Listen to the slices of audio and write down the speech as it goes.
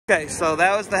Okay, so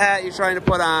that was the hat you're trying to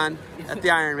put on at the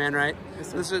Ironman, right?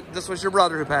 Yes, sir. This was your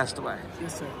brother who passed away.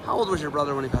 Yes, sir. How old was your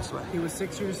brother when he passed away? He was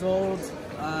 6 years old.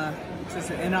 Just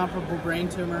an inoperable brain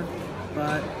tumor,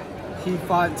 but he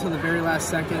fought until the very last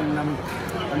second, and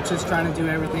I'm just trying to do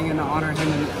everything and to honor him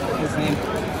in his name.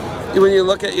 When you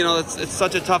look at, you know, it's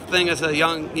such a tough thing as a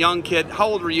young kid. How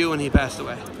old were you when he passed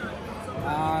away?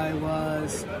 I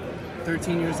was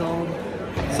 13 years old.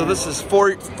 So this is four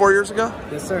years ago?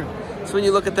 Yes, sir. So when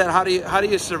you look at that, how do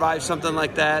you survive something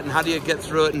like that, and how do you get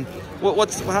through it? And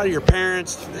how do your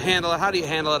parents handle it? How do you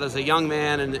handle it as a young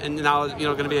man and now, you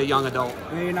know, going to be a young adult?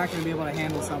 I mean, you're not going to be able to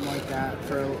handle something like that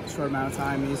for a short amount of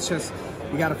time. It's just,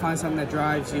 you got to find something that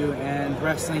drives you, and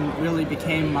wrestling really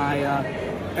became my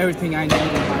everything I needed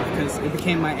in life, because it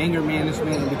became my anger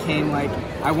management. It became like,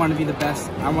 I want to be the best.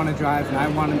 I want to drive, and I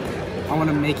want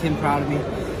to make him proud of me.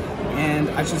 And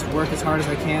I just work as hard as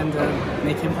I can to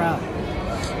make him proud.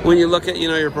 When you look at, you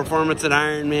know, your performance at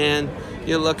Ironman,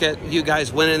 you look at you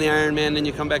guys winning the Ironman, then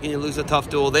you come back and you lose a tough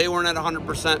duel. They weren't at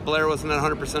 100%. Blair wasn't at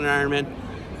 100% at Ironman.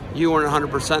 You weren't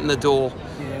 100% in the duel.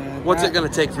 Yeah, what's it going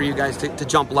to take for you guys to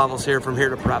jump levels here from here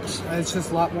to preps? It's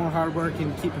just a lot more hard work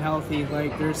and keeping healthy.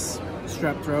 Like, there's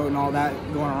strep throat and all that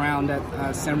going around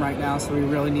at Sim right now, so we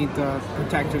really need to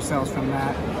protect ourselves from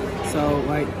that. So,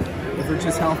 like, if we're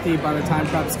just healthy by the time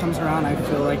preps comes around, I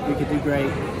feel like we could do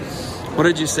great. What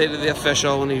did you say to the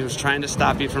official when he was trying to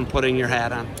stop you from putting your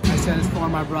hat on? I said it's for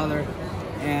my brother,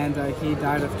 and he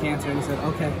died of cancer, and he said,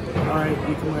 okay, all right,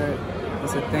 you can wear it. I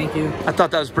said, thank you. I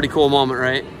thought that was a pretty cool moment,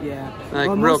 right? Yeah. Like,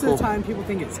 well, real most cool. of the time people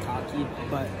think it's cocky,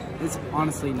 but it's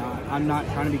honestly not. I'm not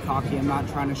trying to be cocky. I'm not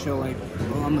trying to show like,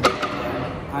 oh, I'm the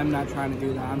man. I'm not trying to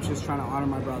do that. I'm just trying to honor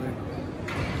my brother.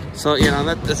 So, you know,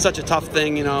 that's such a tough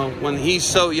thing, you know, when he's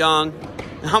so young.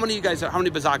 How many of you guys how many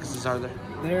Bouzakis are there?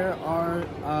 There are,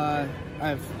 I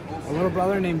have a little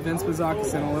brother named Vince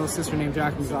Bouzakis and a little sister named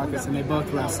Jackie Bouzakis, and they both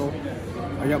wrestle.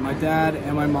 I got my dad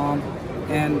and my mom,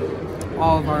 and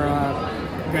all of our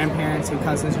grandparents and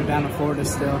cousins are down in Florida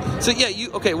still. So yeah,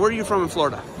 okay, where are you from in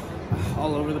Florida?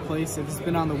 All over the place. If it's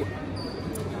been on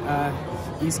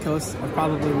the East Coast, I've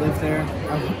probably lived there.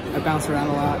 I bounce around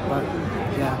a lot, but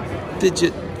yeah. Did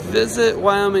you visit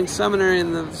Wyoming Seminary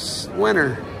in the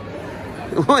winter?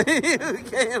 When you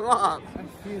came up?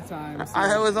 A few times.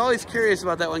 I was always curious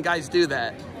about that when guys do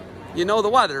that. You know the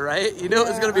weather, right? You knew it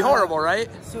was going to be horrible, right?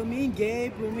 So me and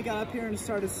Gabe, when we got up here and it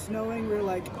started snowing, we were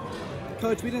like,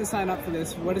 Coach, we didn't sign up for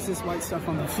this. What is this white stuff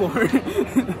on the floor?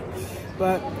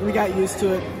 But we got used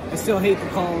to it. I still hate the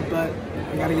cold, but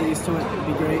I got to get used to it. It'd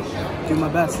be great. Do my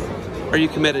best. Are you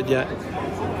committed yet?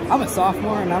 I'm a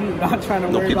sophomore, and I'm not trying to worry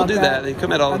about that. No, people do that. They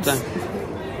commit all the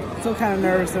time. Still kind of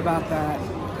nervous about that.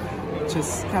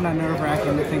 Just kind of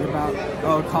nerve-wracking to think about,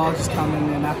 oh, college is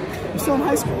coming, and I'm still in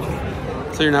high school.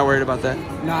 So you're not worried about that?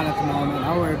 Not at the moment.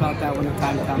 I'll worry about that when the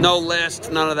time comes. No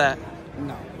list, none of that?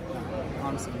 No,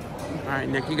 honestly not. All right,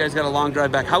 Nick, you guys got a long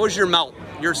drive back. How was your melt,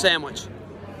 your sandwich?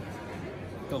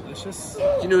 Delicious.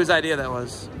 You knew whose idea that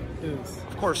was? Whose?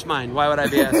 Of course, mine. Why would I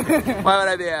be asking? Why would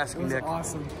I be asking, Nick? It was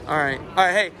awesome. All right.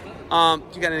 Hey,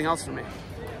 you got anything else for me?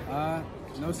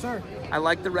 No, sir. I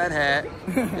like the red hat.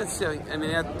 I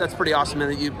mean, that's pretty awesome, man,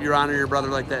 that you're honoring your brother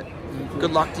like that.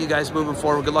 Good luck to you guys moving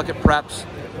forward. Good luck at preps.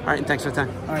 All right, and thanks for the time.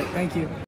 All right, thank you.